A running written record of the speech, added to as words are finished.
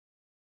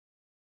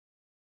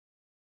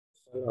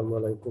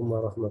Assalamualaikum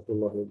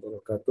warahmatullahi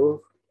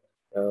wabarakatuh.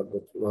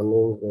 Good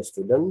morning,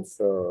 students.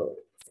 So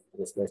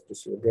it's nice to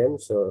see you again.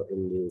 So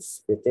in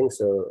this meeting,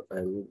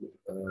 I'm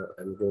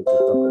going to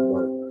talk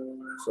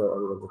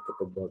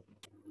about.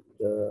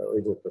 The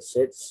reading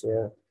passage,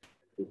 yeah,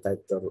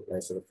 entitled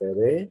Laisser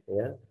Faire,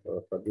 ya.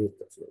 Pagi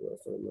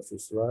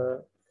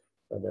mahasiswa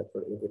pada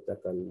kali ini kita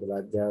akan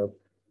belajar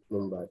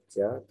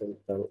membaca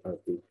tentang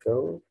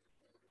artikel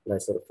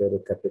Laisser Faire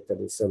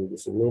Capitalism di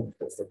sini.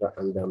 Setelah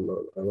Anda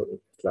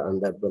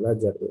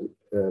belajar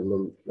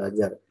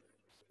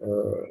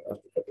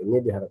artikel ini,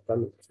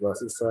 diharapkan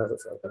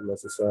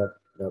mahasiswa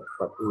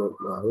dapat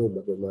memahami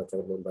bagaimana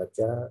cara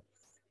membaca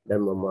dan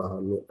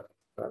memahami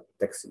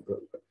teks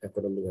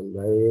ekonomi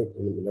dengan baik,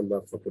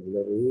 menambah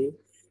vocabulary,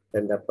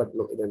 dan dapat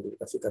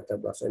mengidentifikasi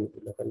kata bahasa yang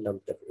digunakan dalam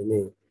teks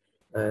ini.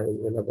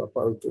 Ini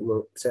Bapak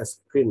untuk share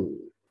screen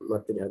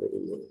materi hari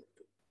ini.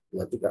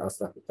 Nanti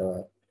setelah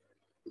kita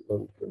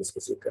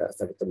berdiskusikan,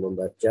 setelah kita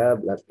membaca,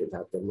 belajar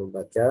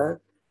membaca,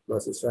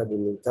 mahasiswa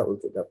diminta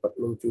untuk dapat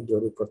memvideo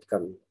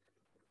recordkan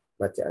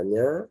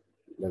bacaannya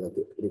dan nanti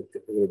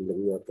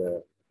linknya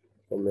ke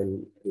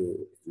komen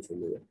di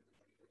sini ya.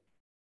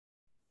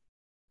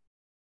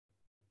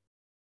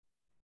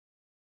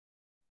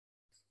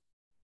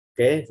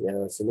 Oke,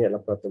 yang sini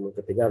adalah pertemuan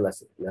ketiga.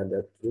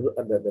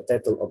 Ada the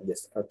title of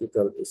this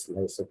article is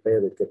Laisser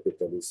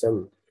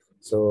Capitalism.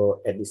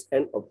 So at this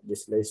end of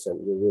this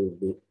lesson,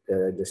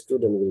 the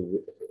student will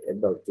be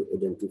able to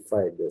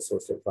identify the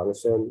social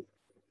function,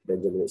 the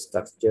general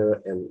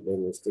structure, and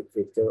linguistic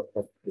feature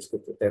of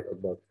descriptive text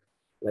about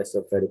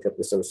Laisser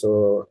Capitalism.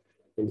 So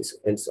in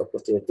this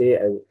opportunity,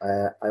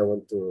 I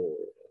want to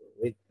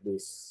read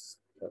this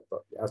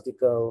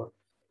article.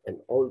 And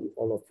all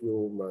of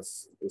you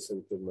must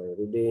listen to my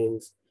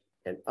readings,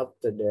 and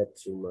after that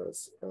you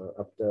must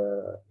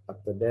after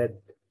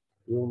that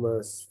you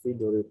must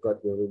video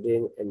record your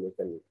reading, and you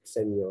can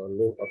send your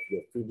link of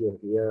your video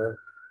here,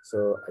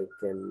 so I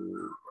can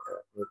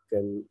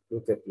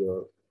look at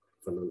your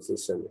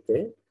pronunciation.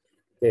 Okay,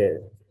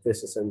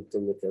 please listen to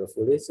me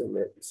carefully. So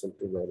listen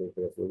to my reading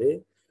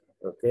carefully.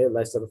 Okay,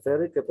 Laisser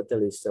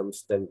Capitalism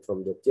stems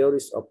from the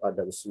theories of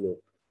Adam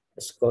Smith,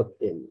 Scott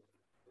in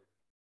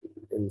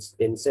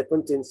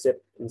 1776,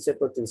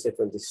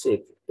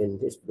 in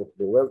his book,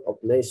 The Wealth of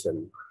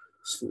Nations,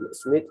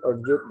 Smith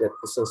argued that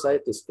the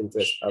society's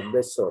interests are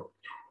best served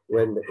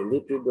when the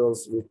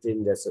individuals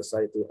within the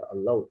society are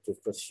allowed to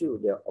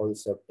pursue their own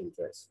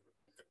self-interest.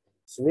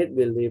 Smith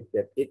believed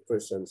that each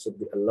person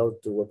should be allowed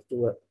to work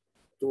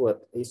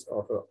toward his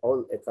or her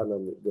own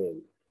economic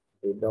gain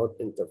without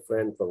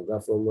interference from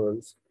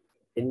governments.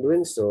 In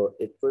doing so,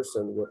 each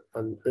person would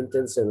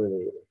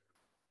unintentionally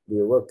be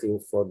working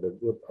for the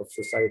good of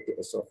society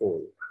as a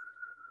whole.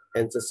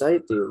 And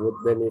society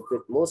would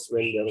benefit most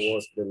when there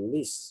was the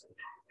least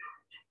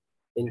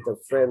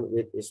interference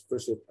with its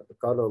pursuit of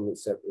economic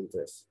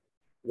self-interest.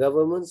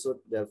 Governments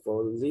should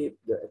therefore leave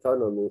the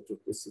economy to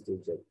its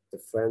citizens. The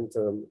French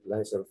term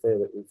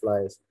laissez-faire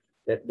implies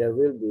that there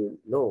will be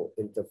no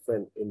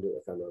interference in the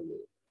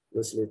economy.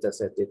 Loosely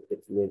translated,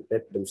 it means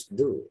let them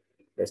do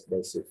as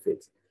they see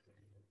fit.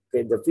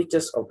 Okay, the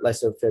features of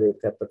laissez-faire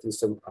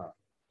capitalism are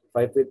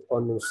private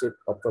ownership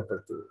of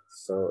property.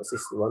 So this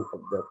is one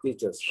of the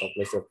features of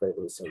laissez-faire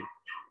capitalism.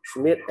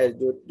 Smith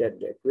argued that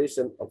the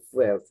creation of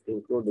wealth,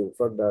 including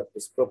product,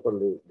 is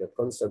properly the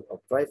concern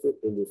of private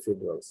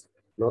individuals,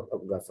 not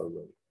of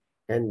government.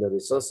 And the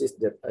resources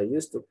that are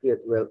used to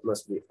create wealth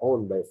must be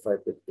owned by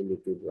private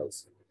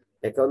individuals.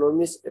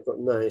 Economists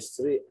recognize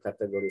three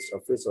categories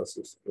of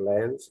resources: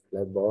 land,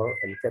 labor,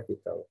 and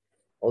capital,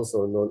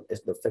 also known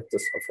as the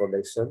factors of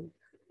production.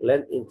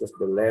 Land includes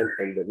the land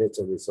and the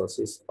natural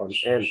resources on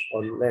and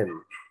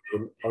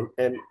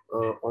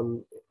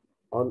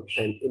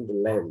in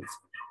the land.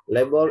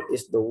 Labor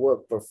is the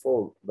work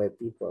performed by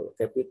people.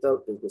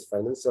 Capital includes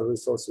financial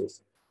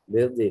resources,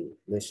 building,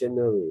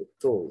 machinery,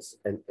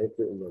 tools, and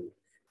equipment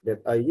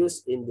that are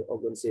used in the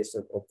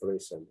organization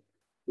operation.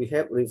 We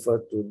have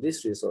referred to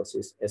these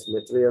resources as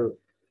material,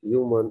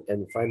 human,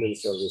 and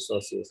financial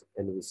resources,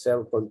 and we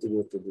shall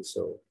continue to do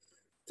so.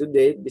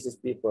 Today, business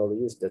people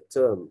use the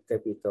term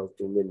capital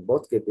to mean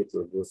both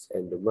capital goods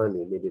and the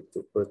money needed to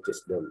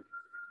purchase them.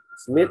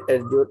 Smith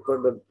argued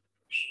further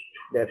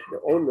that the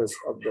owners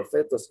of the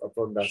factors of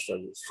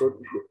production should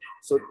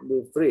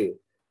be free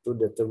to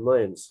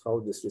determine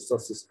how these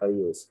resources are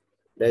used.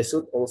 They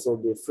should also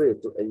be free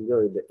to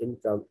enjoy the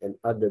income and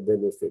other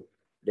benefits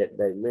that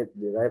they may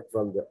derive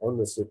from the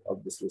ownership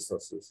of these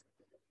resources.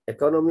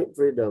 Economic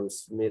freedom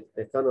means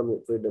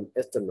economic freedom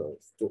external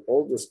to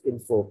all those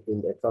involved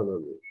in the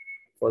economy.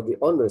 For the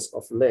owners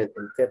of land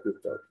and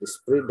capital, this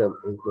freedom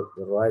includes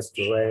the right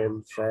to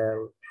rent,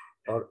 sell,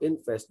 or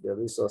invest their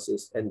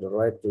resources and the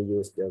right to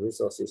use their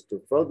resources to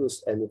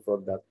produce any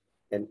product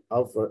and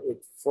offer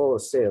it for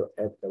sale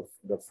at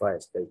the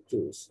price they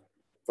choose.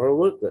 For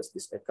workers,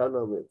 this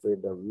economic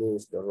freedom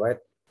means the right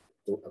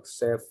to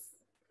accept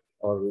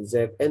or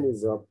reject any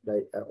job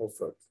they are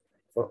offered.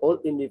 For all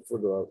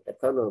individual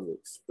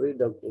economics,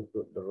 freedom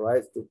includes the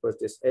right to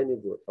purchase any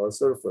good or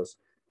service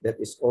that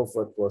is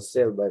offered for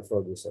sale by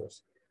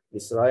producers.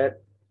 This right,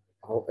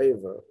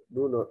 however,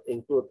 do not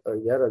include a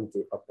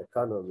guarantee of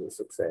economic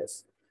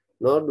success,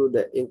 nor do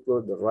they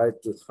include the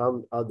right to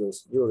harm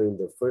others during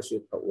the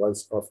pursuit of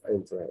one's own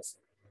interest.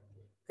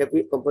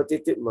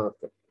 Competitive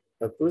market.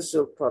 A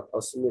crucial part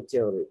of Smith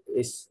theory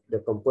is the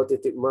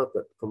competitive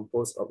market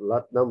composed of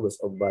large numbers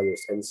of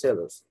buyers and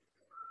sellers.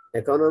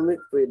 Economic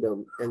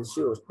freedom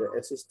ensures the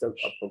existence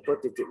of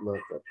competitive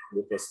market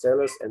because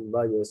sellers and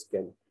buyers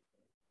can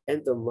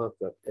enter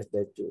market as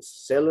they choose.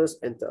 Sellers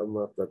enter a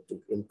market to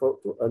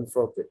import to earn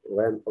profit,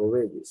 rent or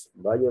wages.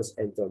 Buyers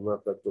enter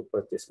market to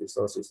purchase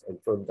resources and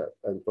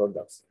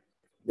products.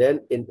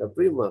 Then in a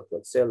free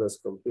market, sellers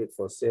compete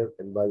for sale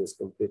and buyers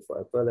compete for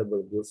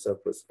available goods,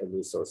 services, and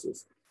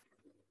resources.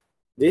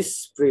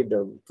 This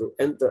freedom to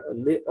enter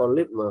a or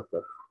leave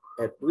market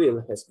at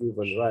will has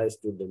given rise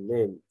to the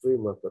name free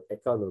market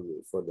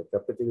economy for the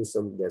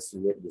capitalism that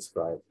Smith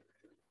described.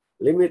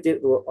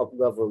 Limited role of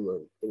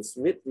government. In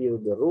Smith's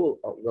view, the role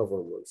of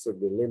government should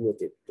be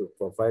limited to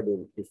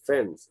providing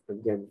defense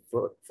against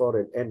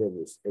foreign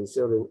enemies,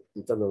 ensuring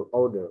internal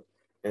order,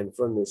 and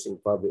furnishing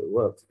public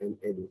works and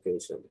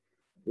education.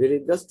 With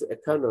regards to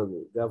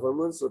economy,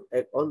 government should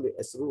act only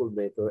as rule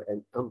maker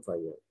and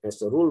umpire.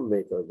 As a rule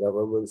maker,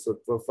 government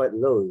should provide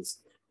laws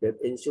that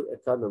ensure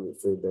economic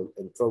freedom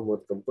and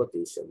promote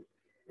competition.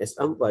 As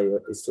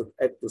umpire, it should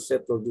act to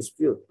settle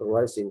disputes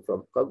arising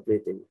from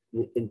conflicting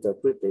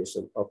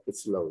interpretation of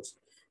its laws.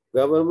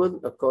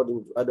 Government,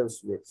 according to Adam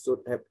Smith,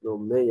 should have no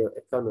major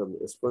economic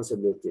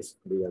responsibilities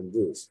beyond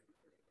this.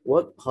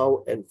 What,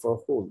 how, and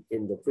for whom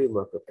in the free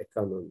market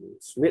economy?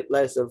 Smith,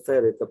 Laisser,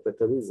 Faire,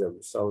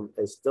 Capitalism sound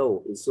as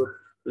though it should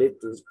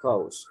lead to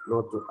cause,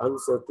 not to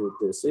answer to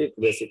the three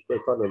basic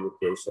economic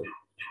questions.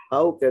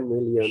 How can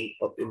millions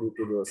of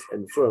individuals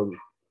and firms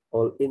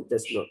all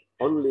interest not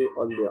only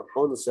on their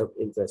own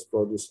self-interest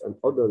produce an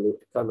orderly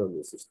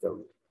economic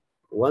system?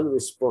 One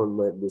response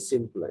might be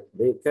simpler.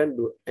 They can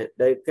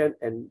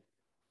and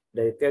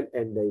they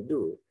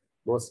do.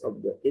 Most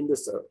of the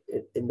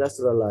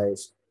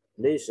industrialized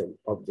nations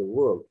of the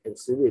world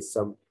exhibit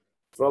some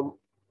form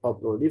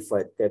of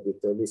modified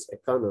capitalist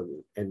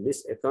economy, and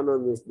this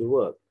economy is the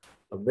world.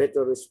 A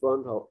better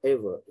response,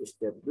 however, is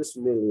that this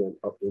million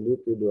of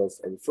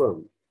individuals and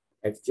firms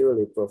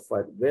actually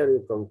provide very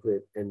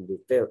concrete and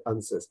detailed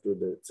answers to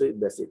the three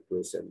basic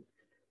questions.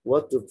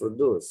 What to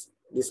produce?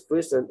 This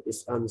question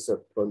is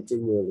answered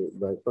continually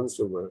by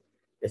consumers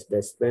as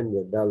they spend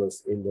their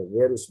dollars in the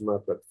various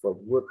markets for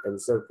goods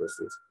and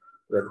services.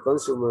 When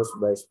consumers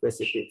buy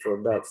specific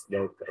products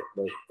by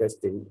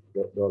casting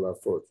the dollar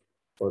for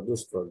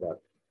this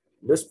product,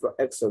 this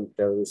action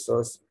tells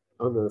resource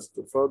owners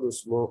to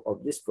produce more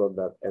of this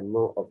product and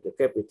more of the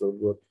capital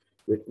good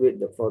with which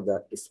the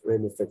product is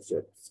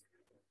manufactured.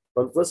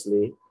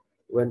 Conversely,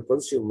 when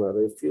consumers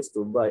refuse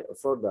to buy a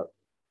product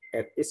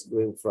at its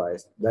going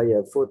price, they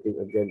are voting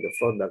against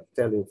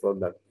the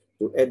product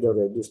to either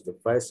reduce the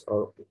price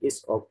or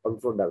its on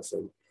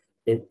production.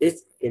 In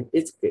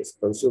each case,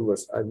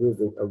 consumers are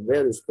giving a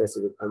very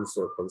specific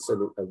answer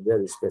concerning a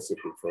very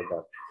specific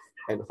product.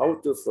 And how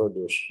to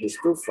produce these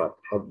two facts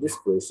of this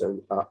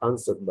question are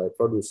answered by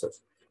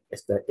producers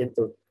as they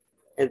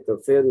enter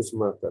various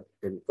market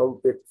and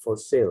compete for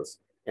sales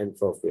and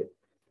profit.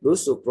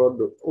 Those who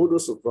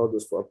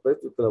produce for a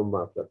particular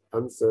market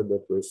answer the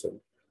question,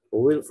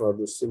 who will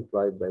produce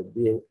simply by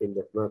being in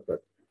that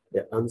market?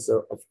 The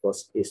answer, of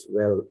course, is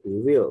well, we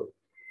will.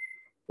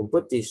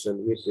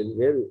 Competition within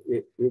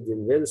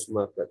various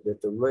markets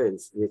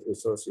determines which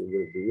resources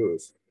will be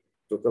used.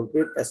 To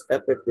compete as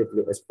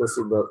effectively as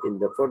possible in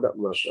the product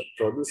market,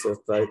 producers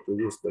try to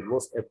use the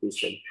most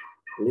efficient,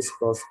 least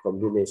cost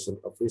combination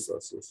of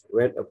resources.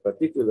 When a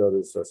particular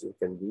resource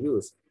can be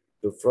used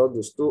to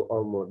produce two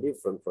or more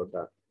different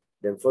products,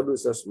 then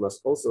producers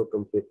must also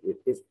compete with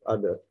each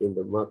other in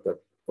the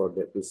market for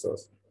that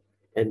resource.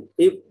 And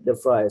if the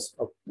price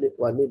of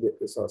one needed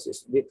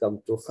resources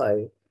become too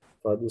high,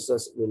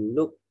 producers will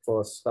look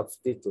for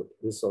substitute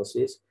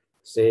resources,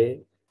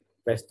 say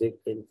plastic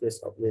in place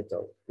of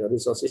metal. The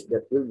resources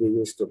that will be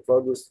used to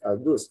produce are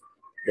those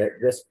that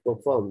best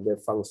perform their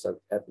function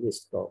at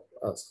least for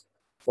us.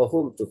 For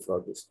whom to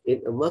produce?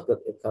 In a market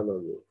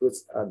economy,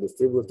 goods are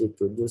distributed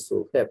to those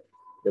who have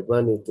the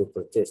money to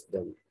purchase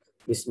them.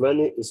 This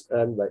money is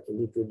earned by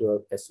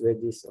individuals as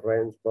wages,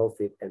 rent,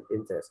 profit, and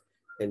interest,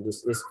 and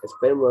this is a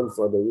payment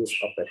for the use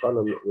of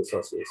economic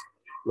resources.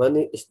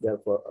 Money is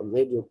therefore a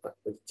medium of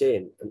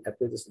exchange, an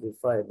apparatus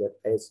defined that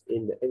aids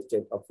in the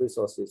exchange of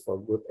resources for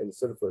goods and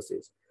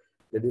services.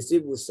 The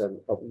distribution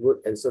of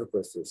goods and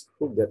services,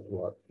 who get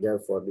what,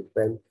 therefore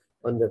depend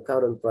on the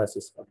current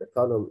prices of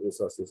economic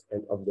resources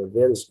and of the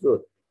various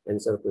goods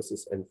and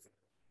services,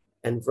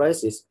 and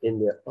prices in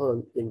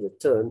the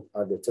turn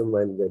are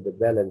determined by the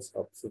balance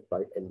of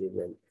supply and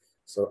demand.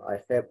 So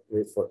I have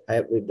read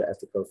the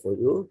article for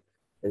you,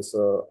 and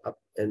so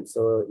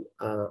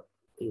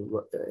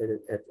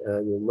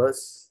you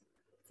must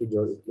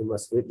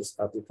read this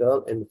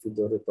article and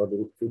video record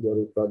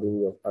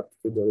your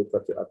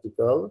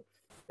article,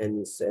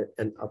 and send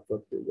and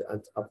upload to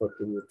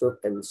YouTube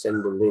and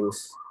send the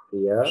links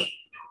here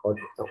or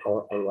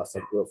on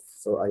WhatsApp group.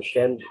 So I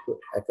can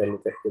look at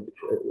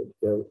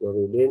your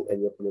reading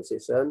and your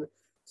pronunciation.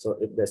 So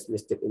if there's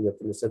mistake in your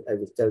pronunciation, I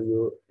will tell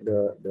you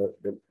the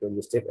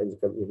mistake and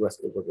you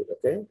must improve it.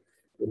 Okay?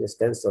 You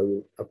understand? So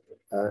you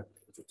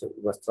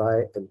must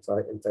try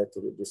to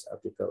read this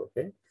article.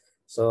 Okay?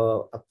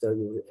 So after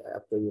read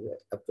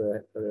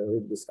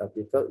this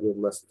article, you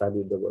must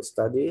study the word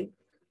study.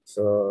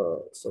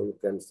 So you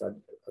can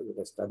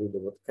study the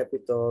word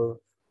capital.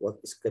 What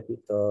is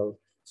capital?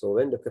 So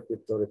when the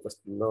capital refers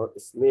to noun,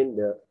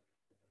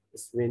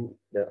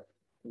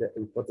 the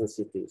important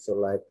city. So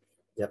like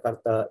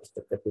Jakarta is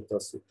the capital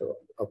city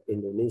of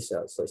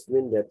Indonesia. So it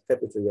means that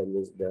capital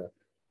means the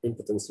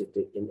important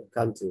city in the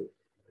country.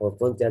 Or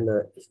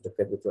Pontianak is the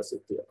capital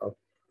city of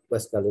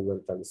West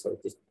Kalimantan. So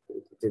it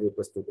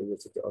refers to the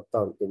city or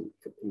town in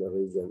the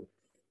region.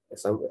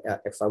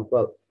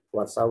 Example,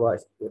 Warsaw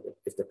is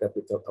the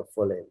capital of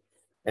Poland.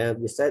 And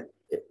besides,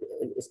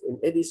 in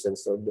addition,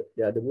 so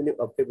the meaning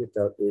of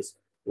capital is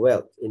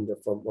wealth in the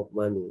form of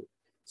money.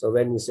 So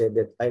when you say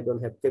that I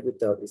don't have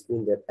capital, it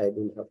means that I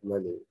don't have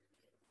money.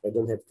 I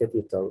don't have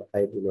capital,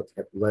 I do not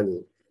have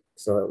money.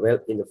 So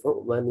wealth in the form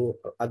of money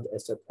or other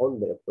asset owned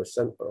by a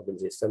person or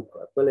organization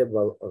or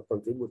available or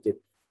contributed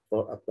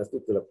for a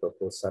particular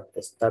purpose, such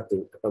as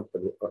starting a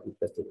company or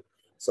investing.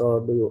 So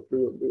do you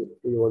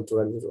want to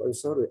run this? I'm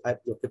sorry, I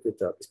have no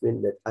capital. It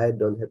means that I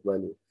don't have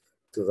money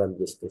to run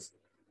business.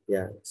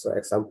 Yeah. So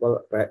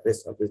example,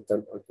 rate of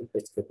return on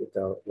invested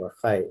capital were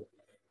high.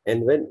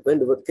 And when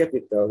the word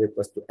capital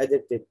refers to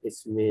adjective,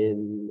 it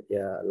means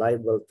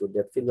liable to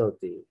death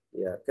penalty.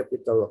 Yeah,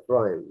 capital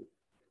crime,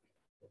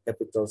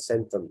 capital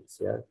sentence.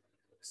 Yeah.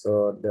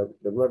 So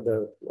the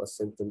murder was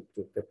sentenced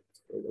to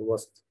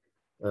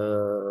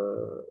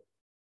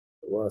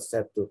was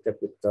set to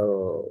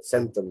capital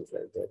sentence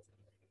like that.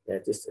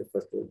 That is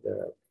refers to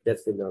the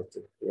death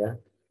penalty. Yeah.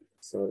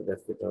 So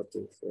death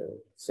penalty,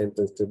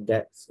 sentence to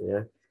death.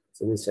 Yeah.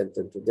 So this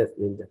sentence to death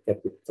means the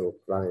capital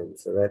crime.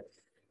 So that,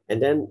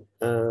 and then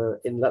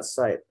in last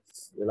side,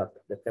 the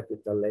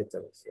capital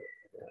letter. So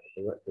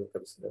yeah,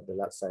 comes the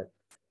last side.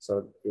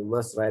 So you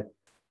must write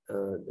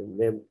the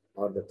name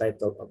or the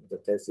title of the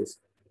thesis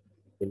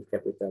in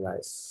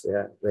capitalized.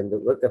 Yeah, when the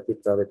word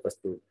capital refers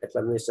to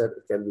acclamation,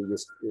 it can be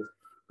used.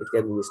 It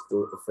can be used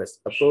to express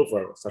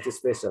approval,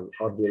 satisfaction,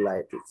 or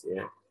delight.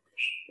 Yeah.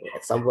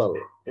 Example,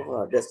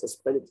 oh, that's a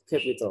splendid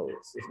capital.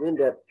 It means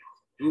that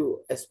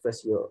you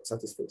express your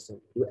satisfaction,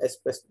 you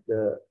express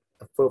the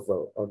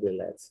approval or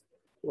delight.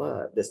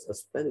 Wow, that's a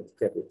splendid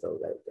capital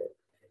like that.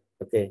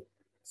 Okay,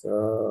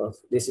 so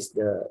this is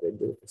the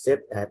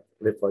set I have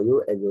read for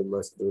you, and you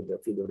must do the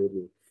video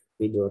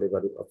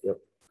recording of your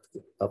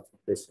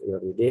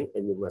reading,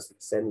 and you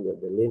must send the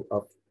link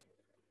of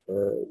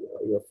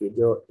your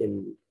video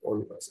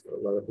on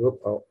our group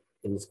or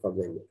in this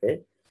comment.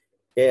 Okay.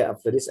 Okay.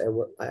 After this,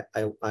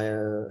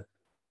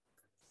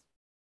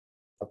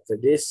 after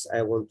this,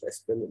 I want to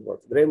explain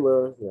about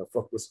grammar.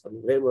 Focus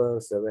on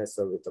grammar. So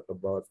we talk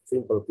about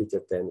simple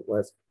future tense.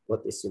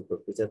 What is simple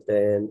future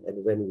tense,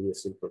 and when we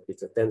use simple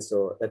future tense.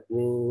 So let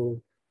me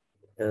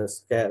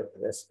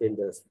explain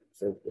the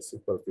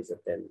simple future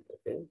tense.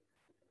 Okay.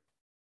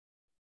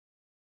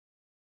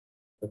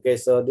 Okay.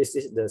 So this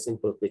is the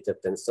simple future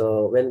tense.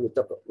 So when we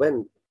talk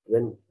when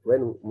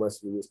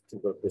must we use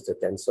simple future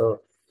tense?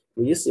 So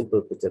we use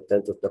simple future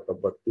tense to talk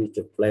about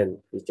future plan,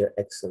 future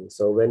action.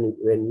 So when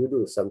you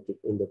do something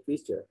in the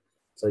future,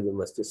 so you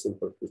must use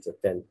simple future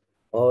tense.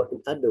 Or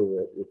in other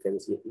words, you can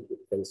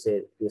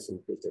say using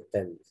future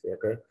tense.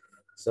 Okay.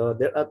 So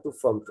there are two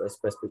forms to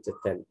express future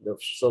tense.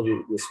 So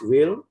we use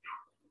will,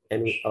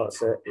 and we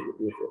also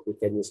we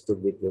can use to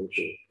be going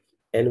to.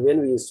 And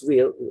when we use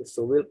will,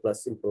 so will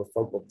plus simple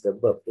form of the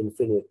verb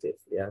infinitive.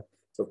 Yeah.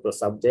 So plus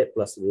subject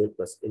plus will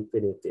plus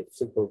infinitive,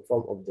 simple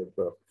form of the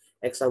verb.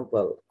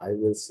 Example, I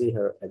will see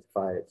her at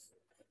 5.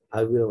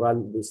 I will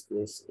run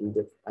business in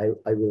the I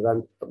will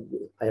run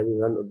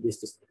a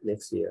business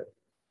next year.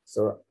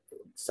 So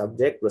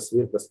subject plus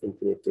will plus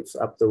infinitive. So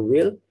after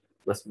will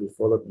must be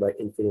followed by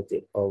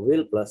infinitive, or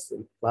will plus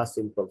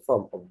simple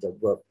form of the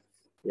verb.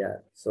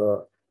 Yeah.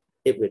 So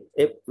if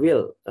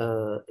will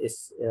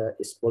is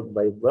followed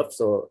by verb,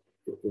 so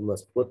you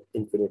must put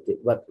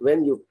infinitive. But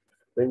when you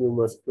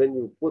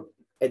put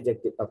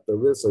adjective after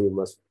will, so you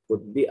must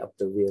put be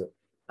after will.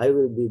 I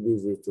will be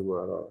busy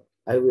tomorrow.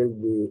 I will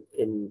be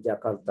in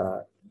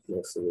Jakarta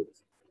next week.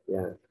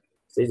 Yeah.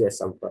 So that's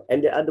sample.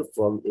 And the other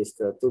form is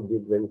to be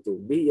going to.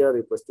 Be here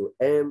refers to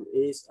am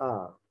is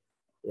are.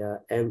 Yeah,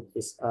 am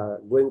is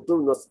are. Going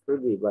to not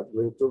really, but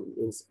going to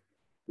means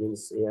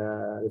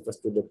refers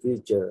to the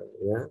future.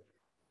 Yeah.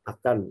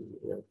 Akan,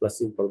 plus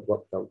simple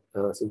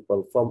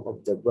simple form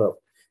of the verb.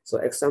 So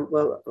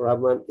example,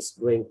 Rahman is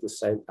going to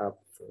sign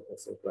up.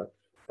 Example,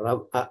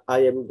 I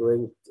am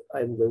going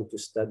to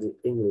study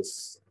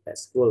English at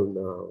school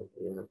now.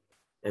 Yeah,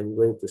 I'm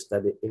going to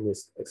study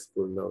English at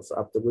school now. So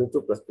after going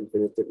to plus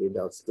infinitive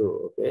without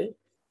to. Okay,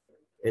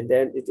 and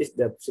then it is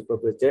the simple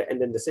future,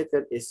 and then the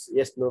second is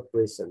yes no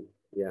question.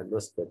 Yeah,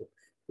 not study.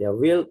 Yeah,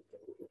 will.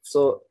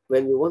 So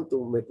when you want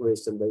to make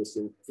question by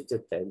using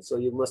future tense, so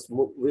you must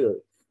move will.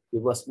 You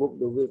must move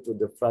the will to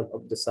the front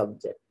of the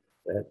subject.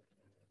 Right?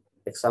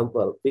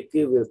 Example,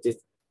 Vicky will teach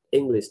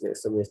English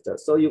next semester.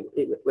 So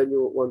when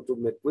you want to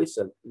make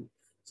question,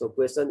 so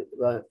question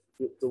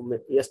to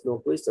make yes no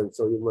question,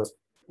 so you must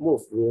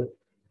move will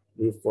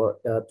before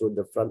to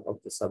the front of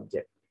the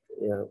subject.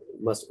 Yeah,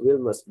 must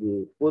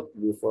be put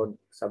before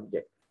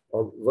subject,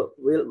 or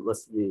will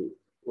must be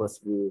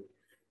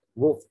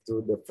moved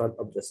to the front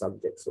of the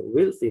subject. So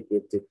will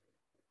Vicky teach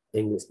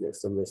English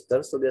next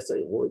semester? So they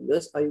say, oh,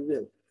 yes, I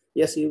will.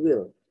 Yes, he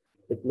will.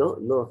 If no,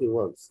 no, he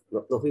wants.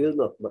 No, no, he will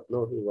not, but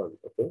no, he wants.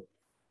 Okay.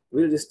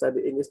 Will you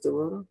study English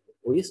tomorrow?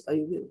 Oh, yes,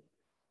 I will.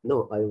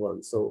 No, I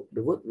want. So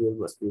the word will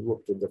must be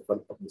moved to the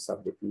front of the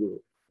subject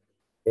you.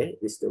 Okay,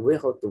 it's the way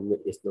how to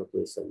make this no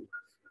question.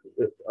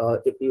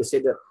 If you say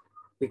that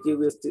Vicky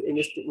will study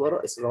English tomorrow,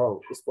 it's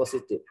wrong. It's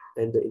positive,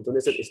 and the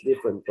intonation is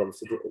different from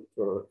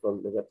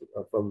negative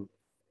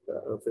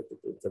affected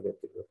to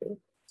interrogative. Okay,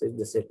 so it's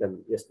the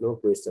second yes no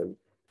question,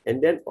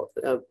 and then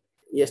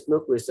yes no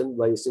question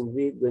by using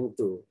be going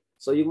to.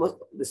 So you must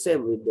the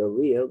same with the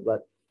will,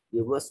 but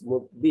you must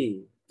move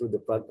be to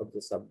the front of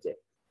the subject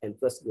and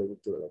first going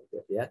to like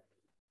that. Yeah,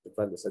 the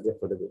front of the subject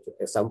for the going to.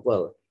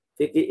 Example: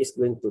 Vicky is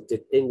going to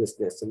take English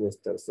next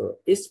semester. So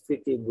is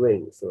Vicky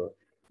going? So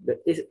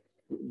the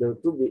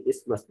to be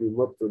is must be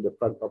moved to the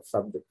front of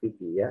subject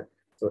Vicky. Yeah.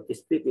 So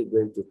is Vicky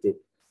going to take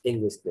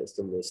English next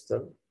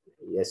semester?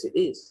 Yes, it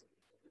is.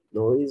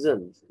 No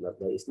reasons. Not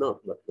that it's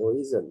not, but no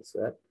reasons.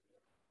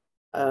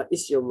 Right?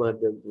 Is your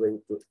mother going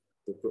to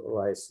cook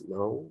rice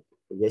now?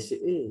 Yes, she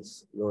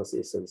is. No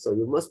reason. So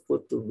you must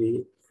put to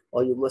be,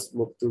 or you must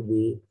move to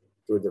be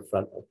to the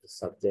front of the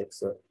subject.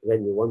 So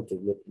when you want to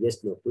make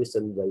yes no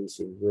question by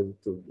using going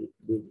to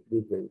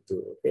be going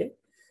to. Okay.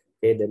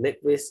 Okay. The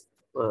next is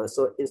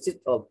so instead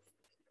of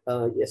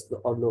yes no,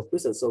 or no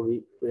question, so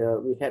we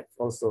have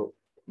also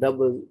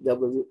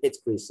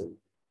WH question.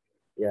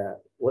 Yeah,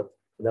 what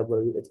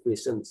WH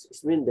questions?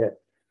 It means that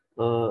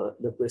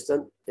the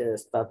question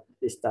is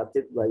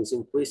started by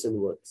using question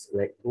words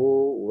like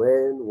who,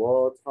 when,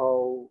 what,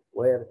 how,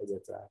 where,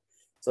 etc.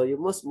 So you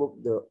must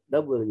move the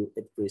WH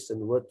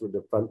question word to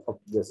the front of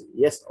the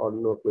yes or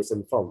no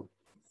question form.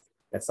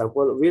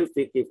 Example: will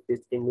Vicky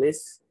teach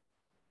English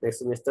next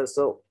semester?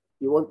 So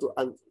you want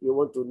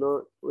to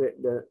know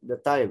the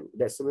time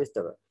that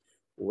semester.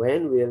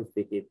 When will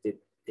Vicky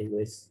teach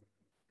English?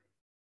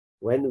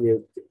 When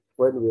will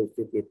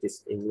Vicky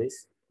teach English?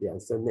 The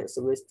answer next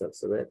semester.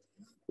 So right?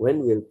 When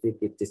will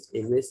Vicky teach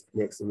English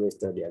next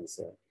semester? The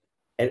answer.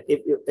 And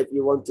if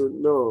you want to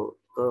know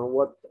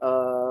what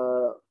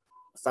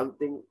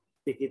something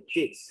Vicky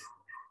teach,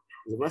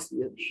 you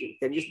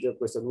can use the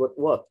question word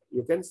what.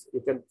 You can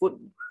put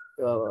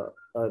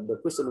the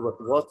question word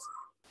what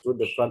to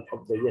the front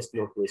of the yes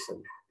no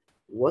question.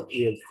 What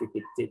will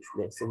Vicky teach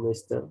next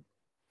semester?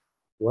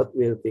 What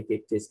will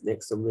Vicky teach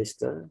next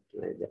semester?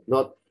 Like that.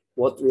 Not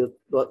what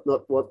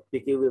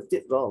Vicky will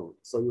teach wrong.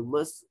 So you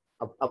must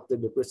up to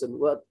the question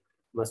what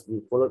must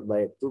be followed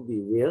by to be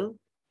will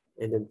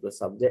and then plus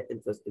subject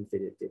and plus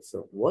infinitive.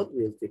 So what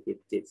will Vicky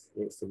teach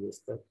next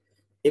semester?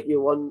 If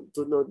you want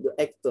to know the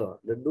actor,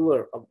 the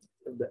doer of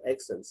the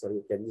action, so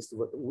you can use the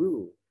word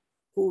will.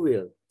 Who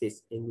will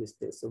teach English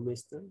next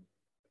semester?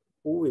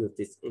 Who will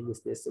teach English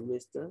next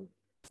semester?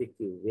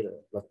 Vicky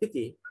will. But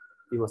Vicky,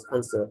 you must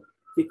answer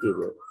Vicky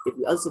will. If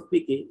you answer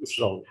Vicky, it's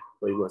wrong.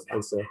 So you must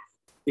answer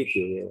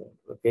Vicky will.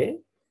 Okay?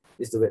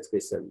 This is the next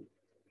question.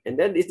 And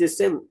then it's the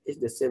same. It's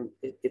the same.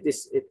 It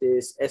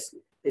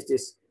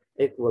is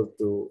equal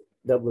to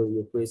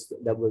W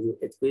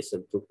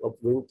equation to of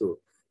going to.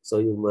 So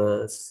you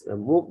must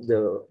move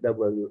the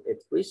W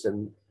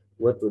equation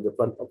word to the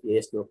front of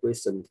yes no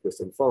question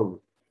form.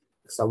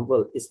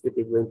 Example: is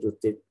Vicky going to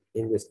take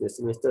English next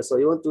semester? So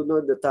you want to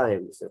know the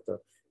time. So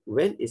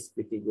when is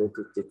Vicky going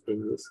to take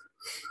English?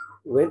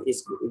 When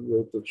is Vicky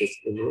going to teach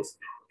English?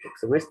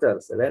 Next semester.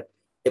 So that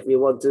if you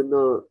want to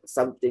know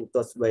something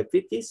taught by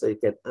Vicky, so you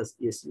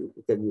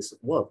can use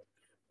what.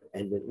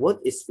 And then what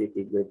is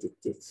Vicky going to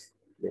teach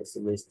next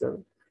semester?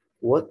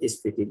 What is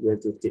Vicky going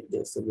to teach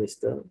next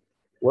semester?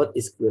 What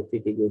is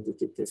Vicky going to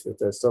teach next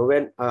semester? So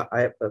when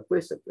I have a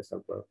question, for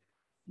example,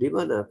 di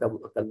mana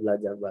kamu akan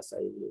belajar bahasa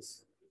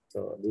Inggris?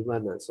 So di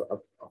mana? So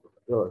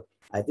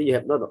I think you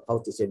have not how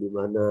to say di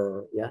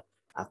mana, ya,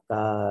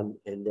 akan,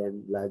 and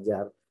then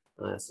belajar.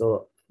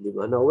 So di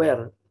mana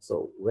where?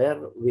 So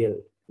where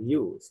will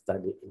you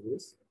study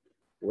English?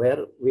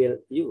 Where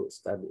will you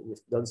study English?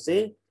 Don't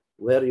say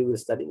where you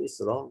will study is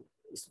wrong.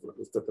 It's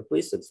not a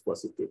question, it's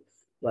positive.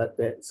 But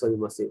so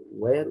you must say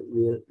where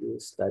will you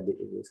study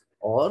English,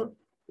 or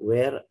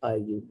where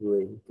are you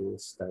going to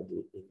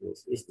study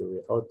English? Is the way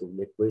how to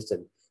make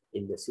question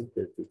in the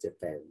simple future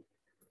tense.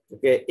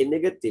 Okay, in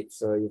negative,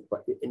 so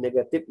in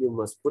negative you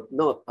must put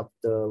not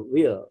after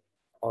will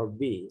or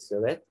be,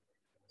 so right?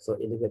 So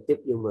in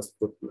negative you must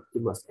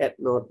add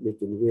not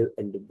between will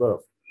and the verb.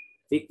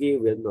 Vicky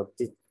will not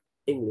teach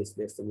English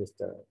next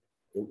semester.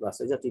 In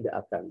bahasanya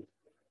tidak akan.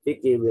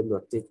 Vicky will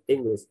not teach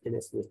English in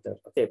a semester.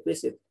 Okay,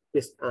 please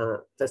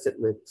translate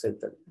my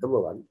sentence.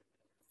 Number one,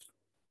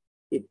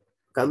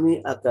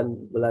 kami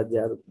akan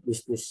belajar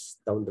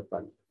bisnis tahun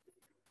depan.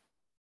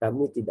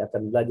 Kami tidak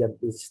akan belajar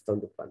bisnis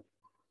tahun depan.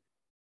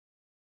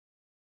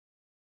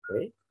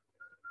 Oke,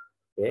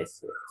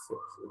 saya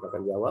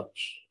akan jawab.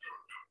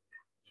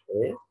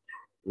 Oke,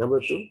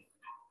 number two,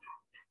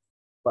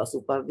 Pak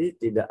Supardi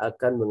tidak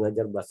akan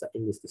mengajar bahasa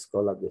Inggris di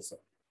sekolah besok.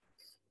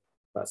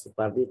 Pak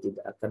Supardi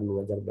tidak akan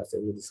mengajar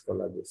bahasa Inggris di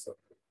sekolah besok.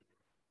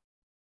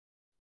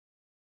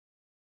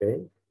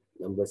 Oke,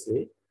 number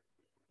three,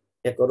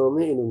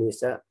 ekonomi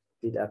Indonesia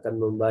tidak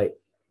akan membaik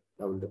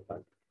tahun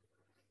depan.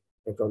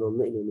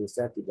 Ekonomi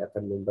Indonesia tidak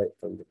akan membaik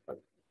tahun depan.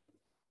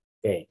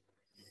 Oke,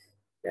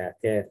 ya,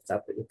 oke.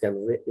 You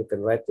can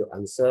write your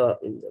answer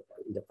in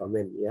the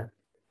comment, ya,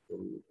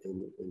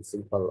 in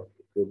simple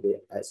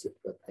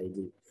bb.id.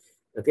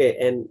 Okay,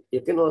 and you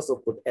can also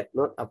put at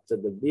not after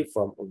the be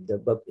form of the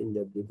verb in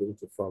the beginning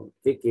form.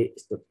 Vicky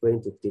is not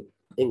going to teach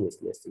English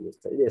next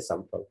semester. It is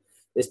sample.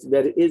 It's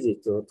very easy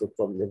to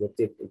form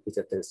negative in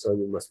future tense, so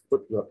you must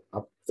put not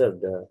after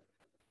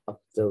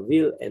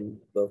will and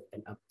verb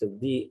and after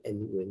be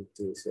and going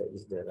to. So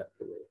is the right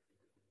way.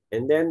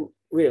 And then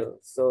will.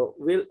 So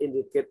will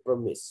indicate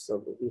promise.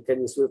 So you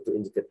can use will to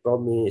indicate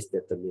promise,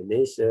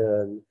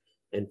 determination,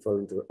 and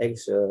fall into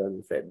action,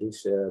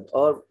 prediction,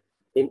 or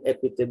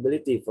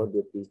inevitability for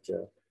the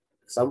future.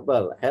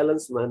 Example,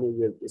 Helen's money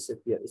will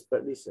disappear is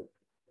prediction.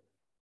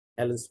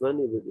 Helen's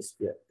money will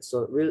disappear.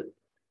 So will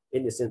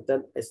in the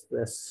sentence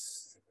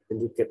express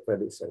indicate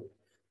prediction.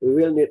 We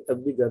will need a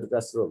bigger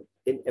classroom,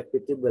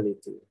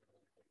 inevitability.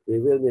 We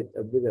will need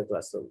a bigger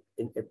classroom,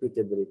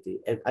 inevitability.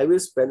 And I will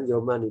spend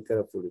your money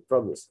carefully,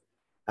 promise.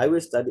 I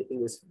will study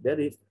English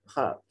very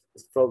hard,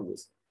 it's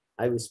promise.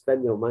 I will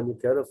spend your money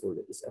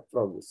carefully, it's a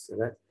promise,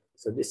 right?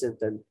 So this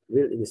sentence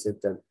will in the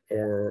sentence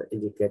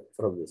indicate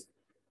promise.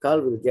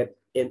 Carl will get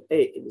an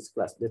A in his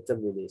class,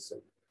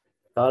 determination.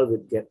 Carl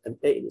will get an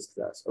A in his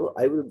class. Oh,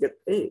 I will get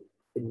A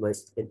in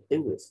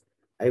English.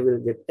 I will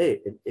get A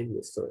in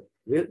English. So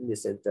will in the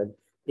sentence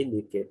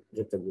indicate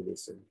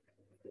determination.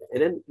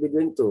 And then we're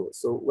going to.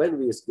 So when do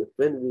we use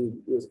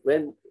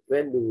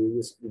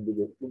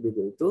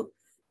begin to?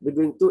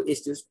 Begin to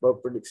is used for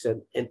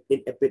prediction and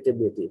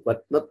inevitability,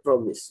 but not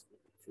promise.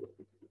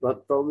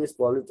 Not promise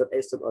for little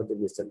action or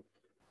division,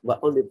 but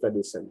only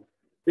prediction.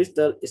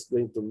 Crystal is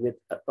going to meet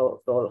a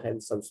tall,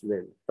 handsome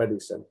man.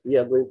 Prediction. We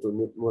are going to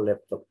need more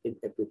laptop.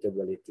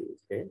 Inevitability.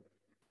 Okay.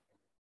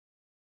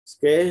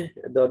 Okay.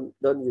 Don't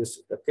use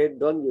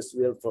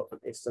will for an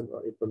action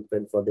or even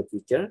plan for the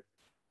future,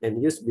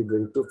 and use be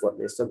going to for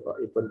an action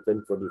or even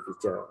plan for the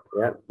future.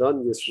 Yeah.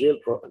 Don't use will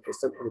for an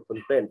action or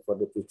even plan for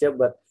the future,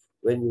 but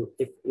when you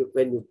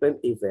plan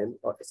event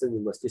or action,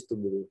 you must use to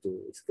be going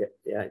to.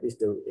 Yeah. This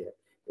the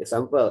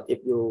example.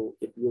 If you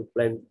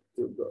plan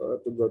to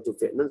go to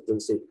Vietnam, don't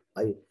say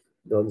I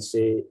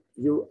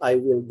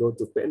will go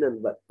to Vietnam,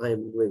 but I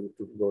am going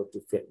to go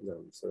to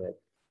Vietnam. So that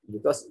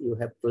because you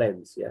have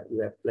plans, yeah, you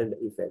have planned the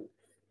event,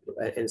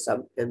 and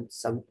some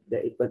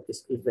the event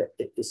is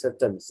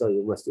certain, so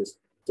you must use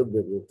to be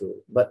able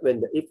to. But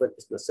when the event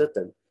is not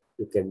certain,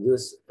 you can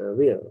use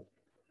will.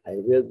 I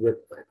will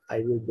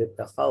get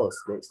the house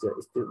next year.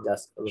 It's still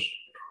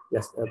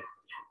just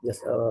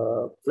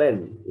a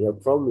plan, your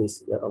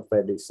promise, your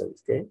prediction.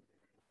 Okay.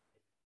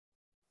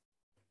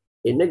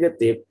 In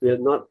negative, will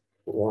not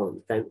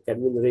want can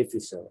mean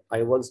refusal.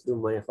 I want to do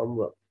my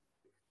homework.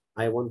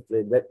 I want to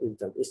play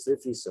badminton. It's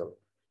refusal.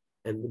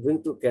 And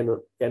going to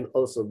can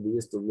also be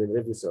used to mean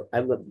refusal.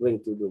 I'm not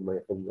going to do my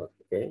homework.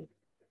 Okay.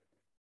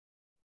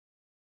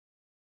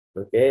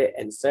 Okay,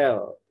 and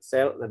sell.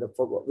 Sell, another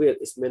form of will,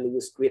 is mainly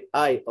used with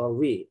I or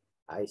we.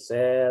 I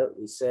sell,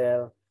 we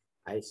sell,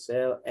 I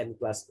sell, and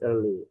plus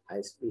early.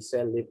 We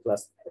sell leave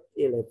plus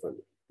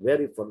 11.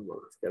 Very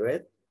formal,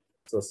 correct?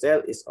 So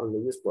sell is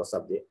only used for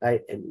subject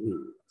I and we.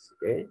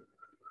 Okay.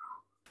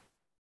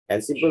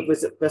 And simple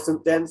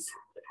present tense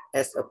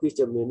as a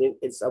future meaning,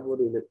 it's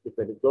subordinate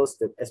dependent clause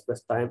that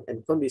express time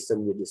and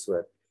condition with this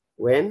word.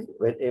 When,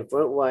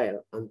 whenever,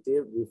 while,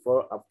 until,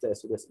 before, after,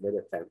 as soon as, by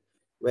the time.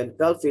 When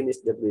Carl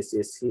finished the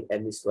business, he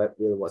and his wife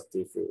will watch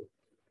TV.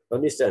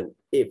 Condition,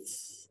 if,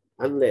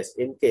 unless,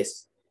 in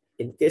case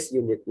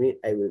you need me,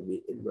 I will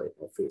be in my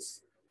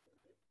office.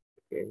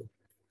 Okay.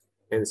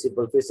 And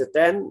simple future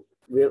tense,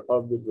 will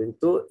or be going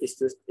to,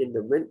 is used in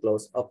the main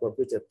clause of a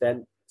future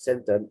tense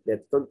sentence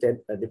that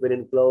contains a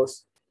dependent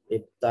clause,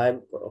 if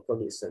time or a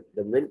condition.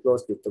 The main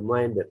clause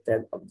determines the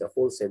tense of the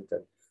whole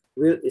sentence.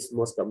 Will is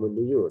most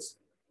commonly used.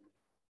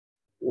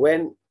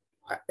 When,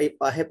 if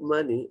I have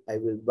money, I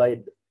will buy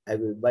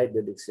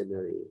the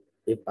dictionary.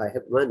 If I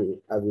have money,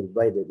 I will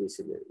buy the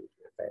dictionary.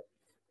 Okay.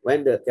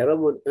 When the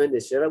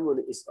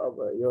ceremony is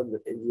over, you and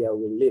India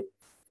will leave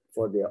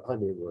for their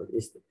honeymoon.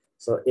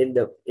 So in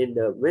the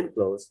main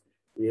clause,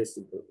 we use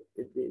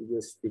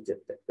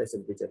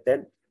present future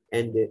tense,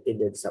 and in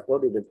the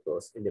subordinate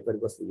clause, in the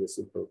present clause, we use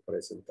simple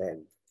present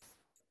tense.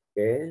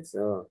 Okay,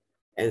 so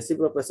and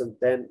simple present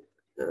tense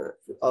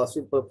or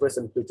simple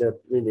present future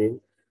meaning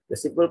The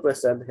simple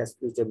present has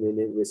future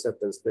meaning with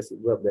certain specific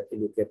verb that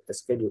indicate a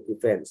scheduled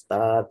event,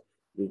 start,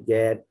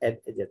 began, end,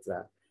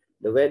 etc.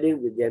 The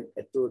wedding began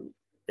at 2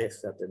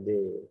 next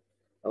Saturday.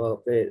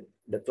 Okay,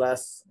 the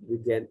class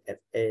began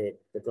at 8.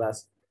 The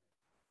class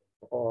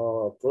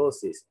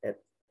closes at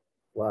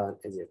 1,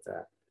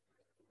 etc.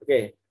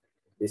 Okay,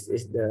 this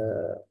is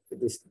the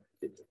this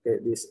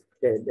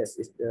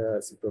is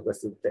the simple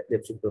present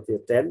simple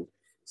 10.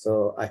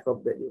 So I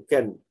hope that you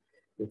can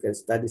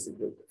study,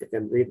 you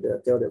can read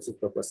the theory of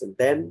simple present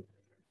 10.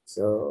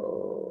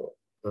 So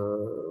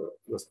you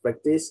must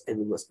practice and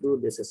you must do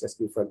the exercise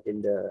given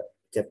in the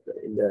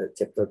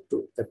chapter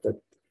 2,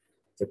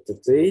 chapter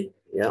 3,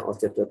 yeah, or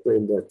chapter 2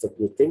 in the third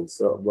meeting.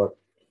 So about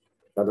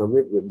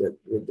economic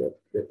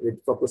with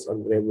focus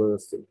on grammar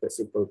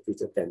simple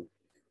future 10.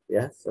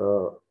 Yeah,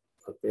 so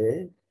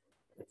okay.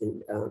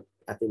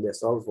 I think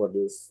that's all for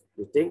this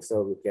meeting.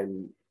 So we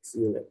can see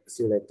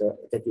you later.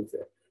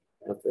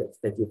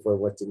 Thank you for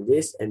watching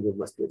this, and you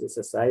must do the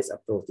exercise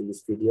after watching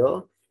this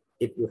video.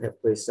 If you have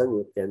questions,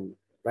 you can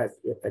write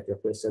your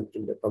question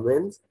in the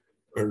comments,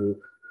 and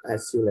I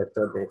see you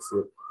later next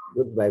week.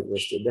 Goodbye, my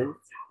students.